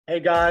Hey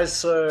guys,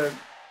 so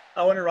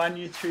I want to run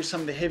you through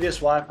some of the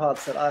heaviest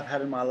wipeouts that I've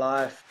had in my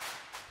life.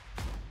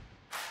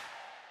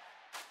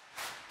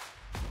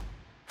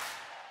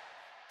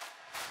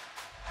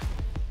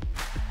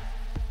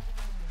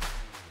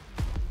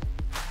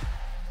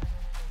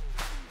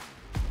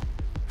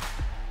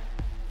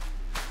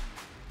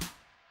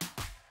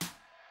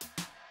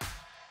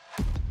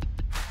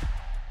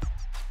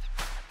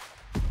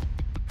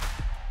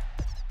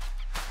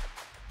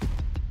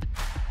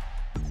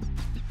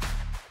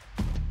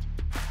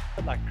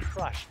 I'm like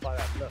crushed by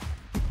that lift.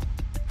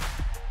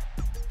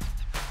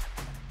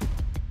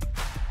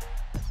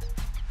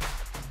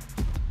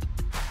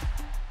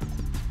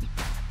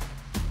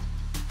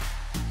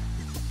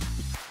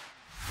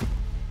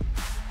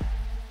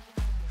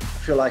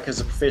 I feel like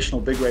as a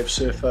professional big wave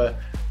surfer,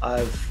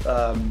 I've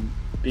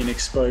been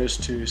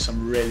exposed to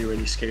some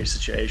really scary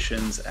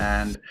situations,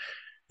 and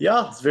yeah,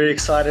 I was very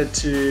excited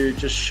to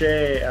just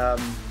share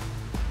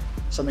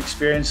some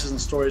experiences and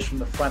stories from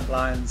the front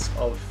lines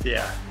of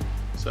fear.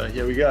 So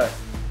here we go.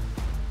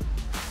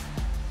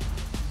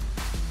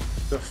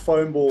 The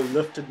foam ball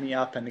lifted me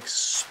up and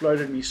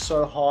exploded me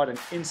so hard, and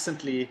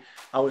instantly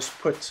I was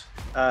put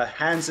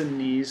hands and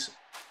knees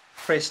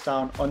pressed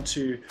down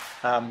onto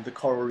the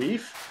coral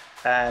reef,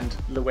 and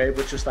the wave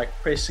was just like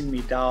pressing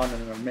me down,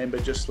 and I remember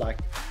just like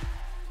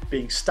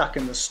being stuck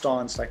in the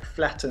stance, like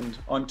flattened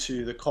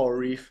onto the coral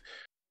reef.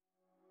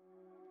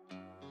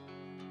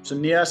 So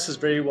NIAS is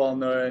very well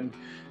known.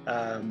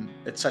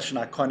 It's such an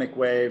iconic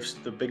wave,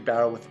 the big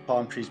barrel with the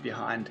palm trees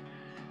behind.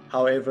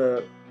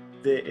 However,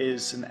 there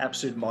is an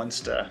absolute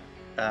monster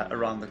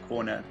around the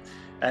corner.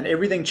 And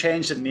everything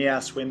changed at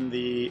NIAS when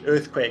the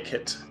earthquake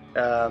hit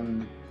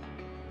 10,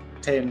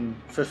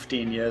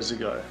 15 years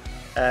ago.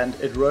 And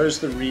it rose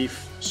the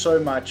reef so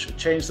much, it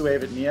changed the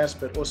wave at NIAS,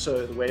 but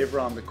also the wave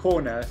around the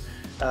corner.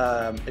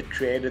 It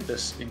created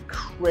this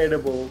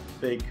incredible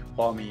big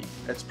BOMBIE.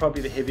 It's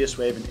probably the heaviest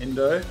wave in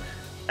Indo,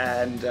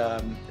 and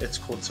it's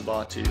called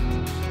Sabatu.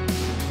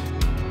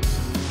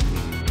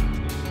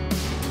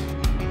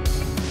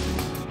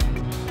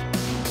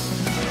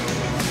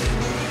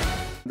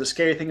 The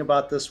scary thing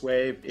about this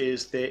wave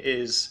is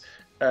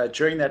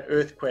during that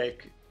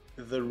earthquake,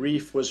 the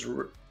reef was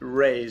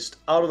raised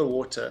out of the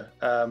water.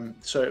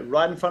 So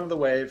right in front of the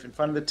wave, in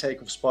front of the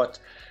takeoff spot,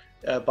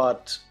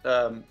 about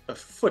a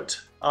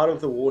foot out of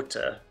the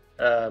water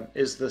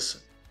is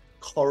this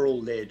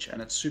coral ledge,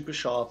 and it's super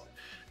sharp,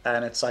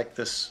 and it's like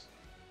this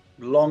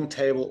long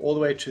table all the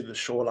way to the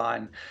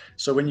shoreline.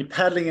 So when you're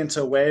paddling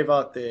into a wave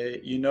out there,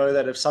 you know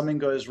that if something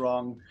goes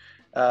wrong,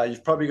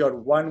 you've probably got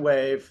one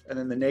wave, and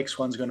then the next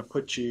one's going to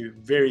put you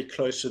very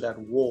close to that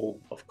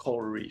wall of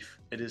coral reef.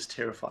 It is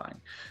terrifying.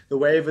 The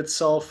wave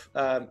itself,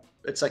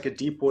 it's like a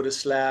deep water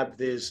slab.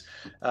 There's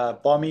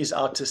bombies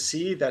out to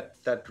sea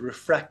that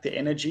refract the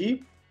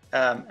energy,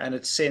 and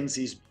it sends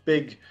these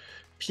big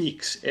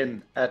peaks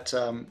in at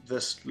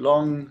this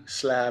long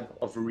slab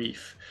of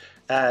reef.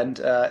 And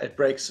it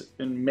breaks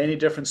in many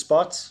different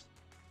spots.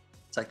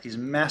 It's like these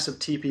massive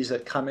teepees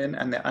that come in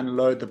and they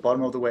unload, the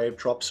bottom of the wave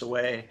drops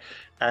away,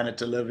 and it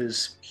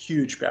delivers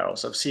huge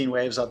barrels. I've seen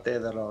waves out there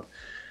that are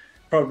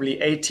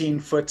probably 18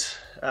 foot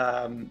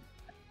and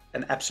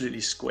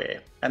absolutely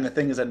square. And the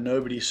thing is that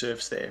nobody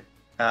surfs there.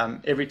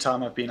 Every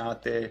time I've been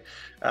out there,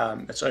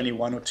 it's only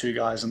one or two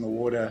guys in the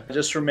water. I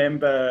just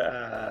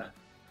remember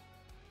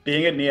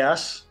being at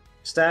NIAS,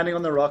 standing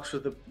on the rocks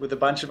with a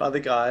bunch of other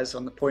guys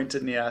on the point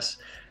at NIAS,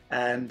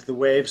 and the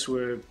waves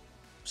were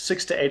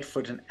 6 to 8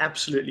 foot and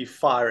absolutely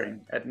firing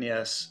at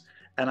NIAS.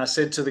 And I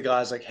said to the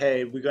guys, like,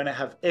 hey, we're going to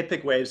have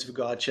epic waves of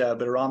gotcha,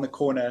 but around the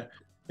corner,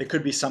 there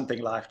could be something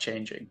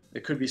life-changing.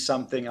 There could be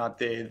something out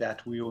there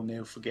that we will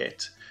never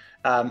forget.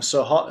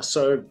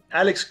 So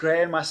Alex,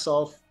 Gray, and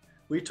myself,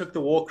 we took the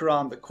walk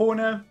around the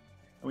corner,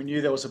 and we knew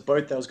there was a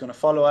boat that was going to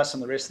follow us,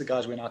 and the rest of the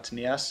guys went out to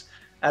NIAS.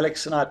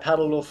 Alex and I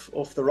paddled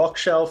off the rock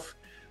shelf.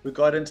 We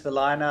got into the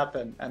lineup,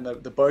 and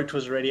the boat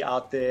was already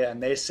out there,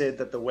 and they said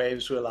that the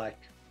waves were like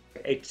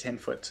 8 to 10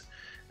 foot.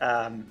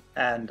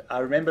 And I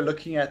remember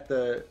looking at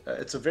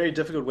it's a very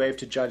difficult wave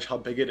to judge how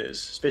big it is,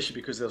 especially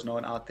because there was no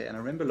one out there. And I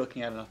remember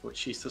looking at it and I thought,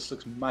 geez, this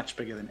looks much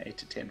bigger than 8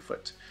 to 10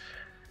 foot.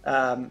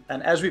 And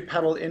as we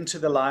paddled into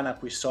the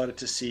lineup, we started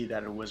to see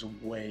that it was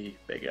way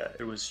bigger.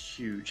 It was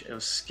huge. It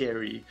was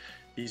scary.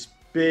 These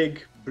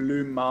big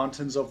blue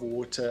mountains of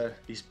water,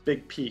 these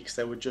big peaks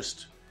that were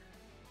just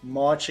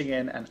marching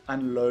in and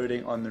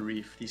unloading on the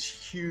reef. These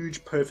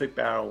huge, perfect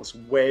barrels,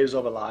 waves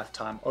of a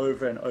lifetime,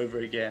 over and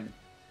over again.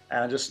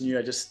 And I just knew,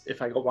 if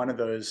I got one of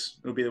those,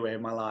 it'll be the wave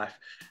of my life.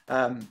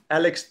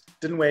 Alex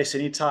didn't waste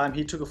any time.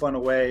 He took off on a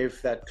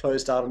wave that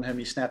closed out on him.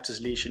 He snapped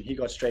his leash and he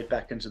got straight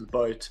back into the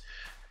boat.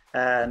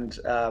 And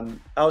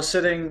I was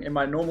sitting in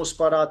my normal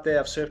spot out there.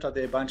 I've surfed out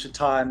there a bunch of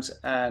times,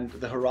 and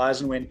the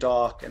horizon went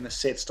dark and the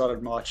set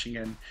started marching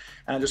in.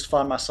 And I just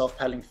found myself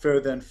paddling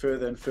further and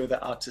further and further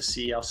out to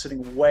sea. I was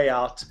sitting way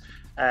out,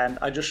 and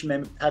I just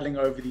remember paddling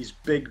over these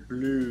big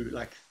blue,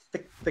 like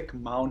thick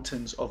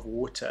mountains of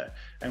water,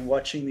 and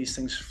watching these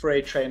things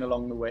freight train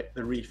along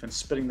the reef and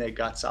spitting their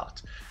guts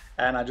out.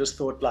 And I just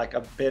thought, like,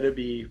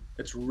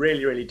 it's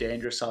really, really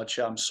dangerous out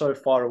here. I'm so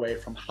far away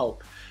from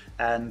help,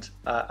 and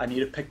I need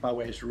to pick my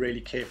waves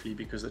really carefully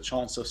because the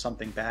chance of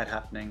something bad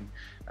happening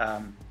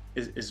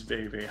is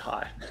very, very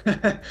high.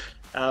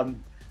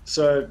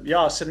 So yeah,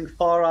 I was sitting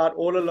far out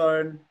all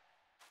alone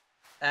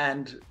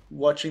and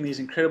watching these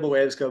incredible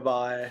waves go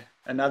by.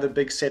 Another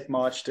big set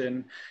marched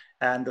in,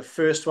 and the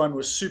first one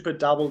was super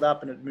doubled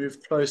up and it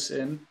moved closer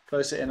in,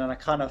 and I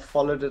kind of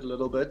followed it a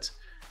little bit.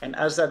 And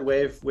as that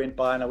wave went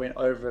by and I went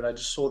over it, I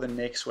just saw the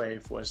next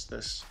wave was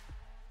this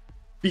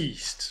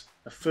beast,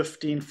 a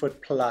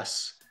 15-foot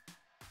plus,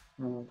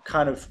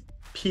 kind of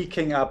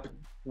peaking up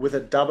with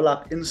a double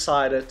up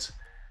inside it.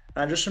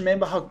 And I just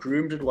remember how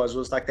groomed it was. It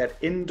was like that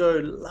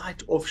Indo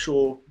light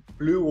offshore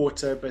blue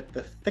water, but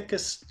the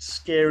thickest,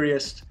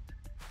 scariest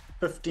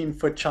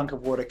 15-foot chunk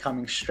of water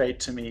coming straight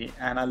to me.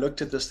 And I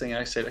looked at this thing and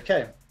I said,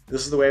 okay,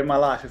 this is the wave of my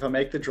life. If I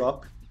make the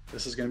drop,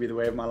 this is going to be the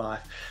wave of my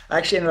life. I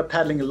actually ended up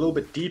paddling a little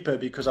bit deeper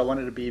because I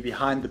wanted to be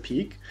behind the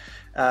peak.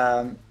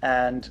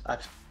 And I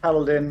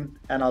paddled in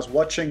and I was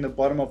watching the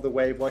bottom of the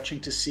wave, watching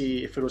to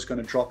see if it was going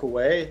to drop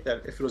away,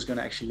 that if it was going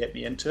to actually let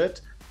me into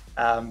it.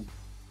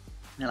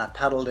 And I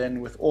paddled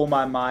in with all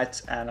my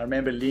might, and I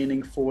remember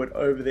leaning forward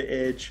over the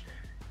edge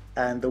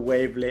and the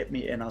wave let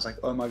me in. I was like,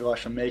 oh my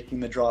gosh, I'm making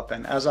the drop.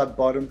 And as I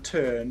bottom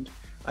turned,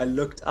 I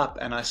looked up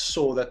and I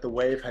saw that the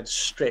wave had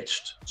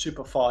stretched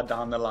super far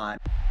down the line.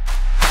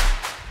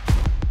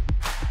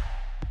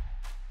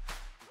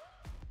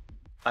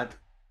 I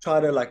tried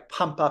to like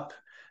pump up,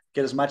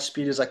 get as much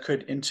speed as I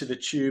could into the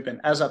tube.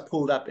 And as I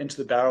pulled up into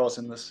the barrels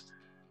in this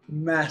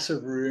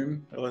massive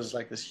room, it was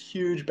like this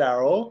huge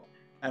barrel,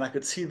 and I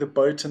could see the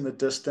boat in the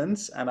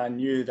distance, and I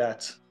knew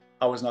that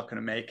I was not going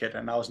to make it,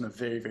 and I was in a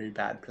very, very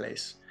bad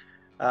place.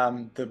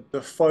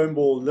 The foam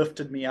ball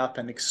lifted me up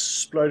and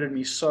exploded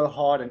me so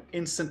hard, and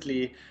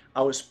instantly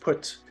I was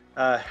put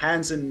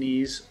hands and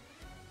knees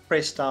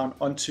pressed down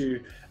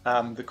onto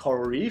the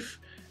coral reef,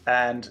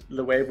 and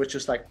the wave was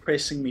just like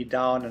pressing me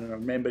down. And I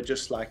remember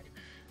just like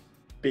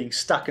being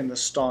stuck in the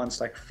stance,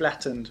 like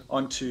flattened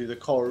onto the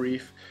coral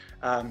reef.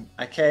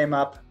 I came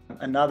up,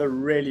 another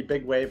really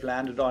big wave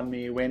landed on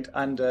me, went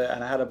under,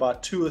 and I had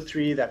about 2 or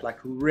 3 that like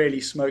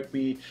really smoked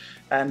me.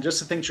 And just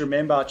the thing to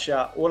remember out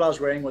here, all I was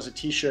wearing was a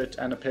t-shirt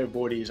and a pair of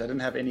boardies. I didn't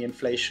have any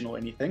inflation or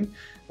anything,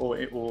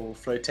 or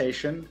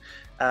flotation.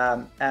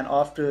 And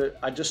after,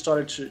 I just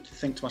started to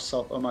think to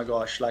myself, oh my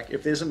gosh, like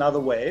if there's another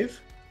wave,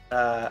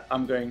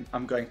 I'm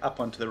going up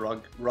onto the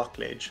rock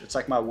ledge. It's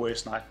like my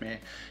worst nightmare.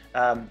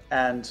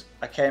 And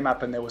I came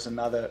up and there was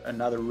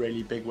another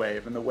really big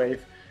wave, and the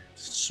wave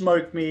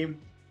smoked me.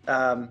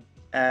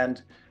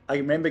 And I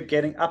remember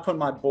getting up on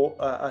my board,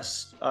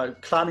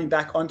 climbing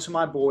back onto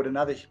my board,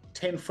 another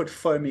 10-foot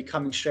foamy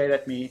coming straight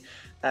at me,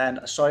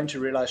 and starting to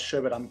realize,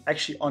 sure, but I'm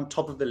actually on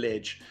top of the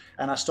ledge.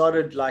 And I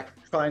started like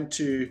trying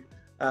to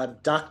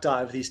duck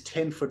dive these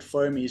 10-foot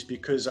foamies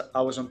because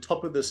I was on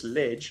top of this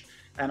ledge,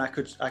 and I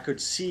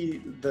could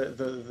see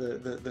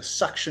the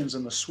suctions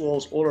and the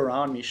swirls all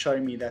around me,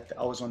 showing me that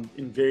I was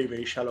in very,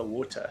 very shallow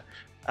water.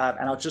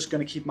 And I was just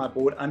going to keep my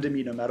board under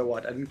me no matter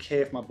what. I didn't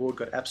care if my board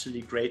got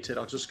absolutely grated.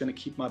 I was just going to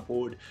keep my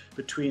board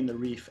between the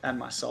reef and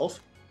myself.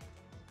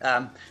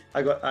 I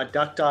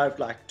duck dived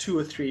like 2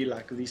 or 3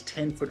 like these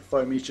 10-foot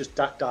foamies, just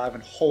duck dive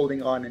and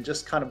holding on and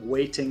just kind of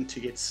waiting to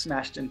get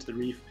smashed into the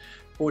reef.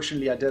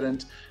 Fortunately, I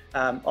didn't.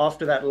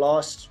 After that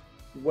last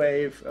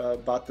wave,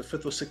 about the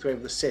 5th or 6th wave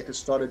of the set, it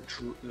started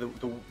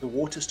the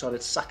water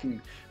started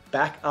sucking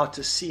back out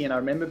to sea. And I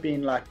remember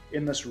being like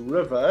in this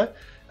river,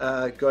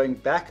 going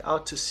back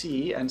out to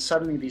sea, and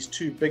suddenly these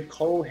 2 big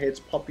coral heads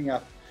popping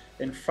up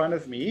in front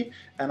of me,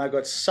 and I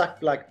got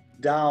sucked like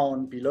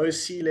down below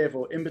sea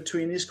level in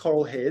between these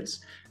coral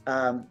heads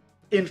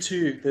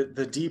into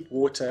the deep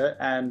water.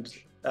 And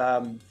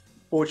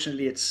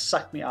fortunately it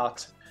sucked me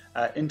out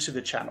into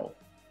the channel.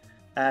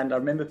 And I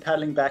remember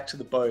paddling back to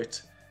the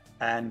boat,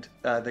 and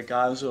the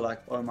guys were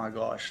like, oh my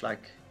gosh,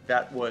 like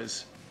that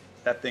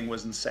thing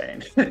was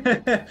insane.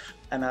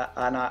 and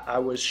I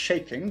was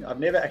shaking. I've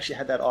never actually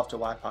had that after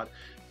wipeout.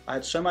 I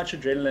had so much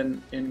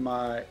adrenaline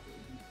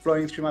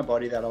flowing through my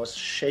body that I was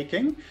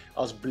shaking.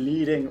 I was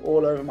bleeding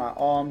all over my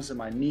arms and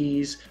my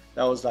knees.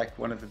 That was like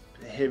one of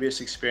the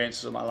heaviest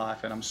experiences of my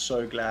life, and I'm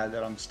so glad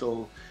that I'm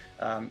still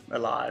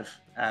alive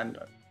and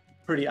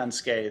pretty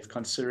unscathed,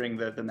 considering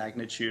the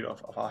magnitude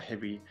of how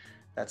heavy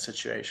that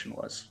situation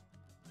was.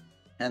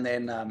 And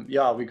then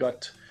yeah, we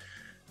got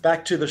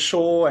back to the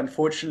shore, and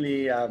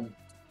fortunately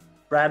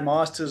Brad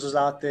Masters was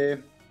out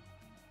there.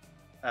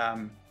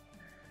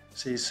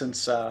 So he's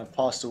since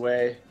passed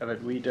away,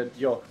 but we did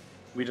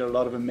a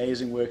lot of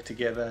amazing work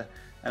together,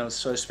 and it was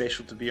so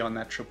special to be on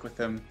that trip with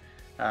him.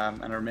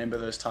 And I remember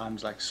those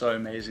times like so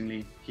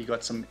amazingly. He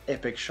got some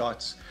epic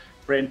shots.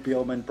 Brent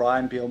Bielmann,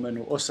 Brian Bielmann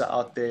were also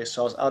out there.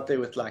 So I was out there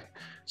with like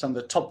some of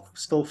the top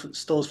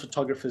stills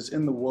photographers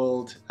in the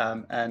world,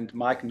 and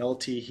Mike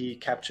Nolte, he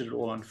captured it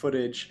all on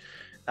footage.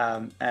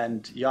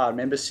 And yeah, I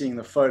remember seeing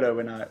the photo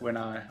when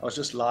I was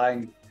just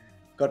lying,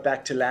 got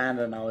back to land,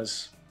 and I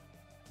was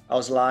I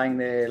was lying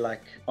there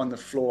like on the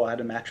floor. I had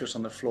a mattress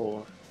on the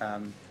floor,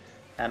 and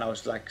I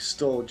was like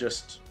still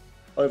just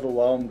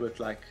overwhelmed with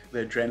like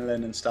the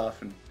adrenaline and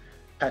stuff, and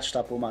patched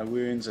up all my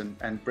wounds,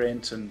 and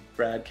Brent and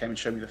Brad came and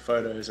showed me the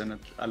photos, and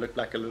I looked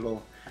like a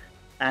little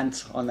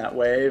ant on that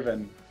wave.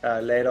 And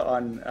later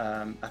on,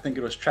 I think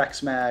it was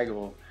Trax Mag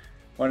or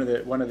one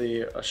of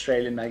the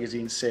Australian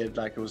magazines said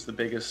like it was the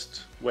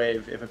biggest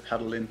wave ever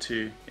paddled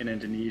into in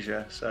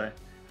Indonesia. So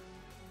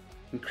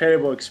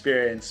incredible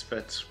experience,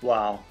 but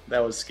wow,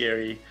 that was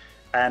scary.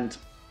 And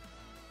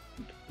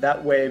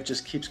that wave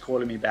just keeps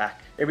calling me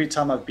back. Every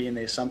time I've been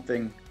there,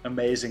 something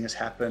amazing has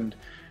happened.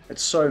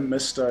 It's so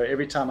misto.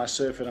 Every time I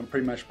surf it, I'm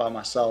pretty much by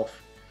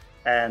myself,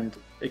 and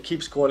it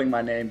keeps calling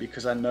my name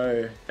because I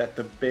know that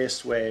the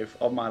best wave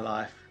of my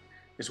life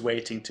is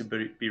waiting to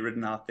be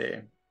ridden out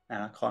there,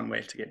 and I can't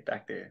wait to get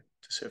back there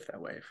to surf that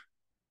wave.